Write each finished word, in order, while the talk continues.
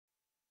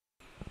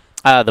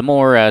The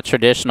more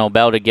traditional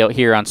belted gilt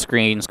here on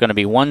screen is going to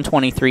be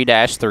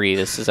 123-3.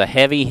 This is a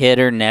heavy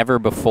hitter, never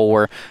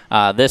before.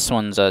 This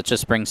one's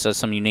just brings us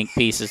some unique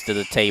pieces to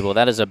the table.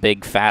 That is a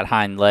big fat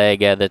hind leg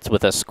that's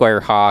with a square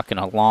hock and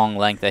a long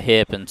length of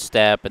hip and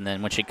step. And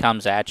then when she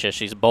comes at you,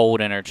 she's bold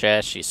in her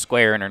chest, she's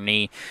square in her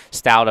knee,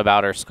 stout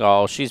about her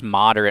skull. She's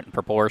moderate and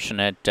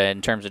proportionate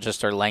in terms of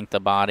just her length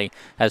of body.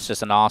 Has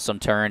just an awesome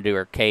turn to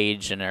her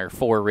cage, and her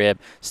forerib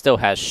still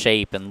has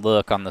shape and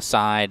look on the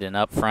side and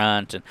up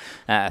front. And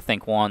I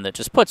think one that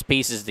just puts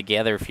pieces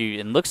together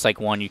and looks like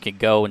one you could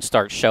go and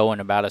start showing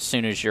about as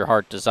soon as your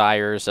heart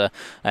desires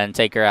and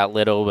take her out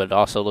little, but it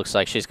also looks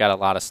like she's got a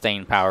lot of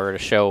staying power to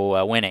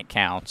show when it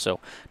counts. So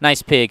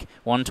nice pig,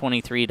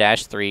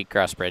 123-3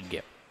 crossbred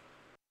gilt.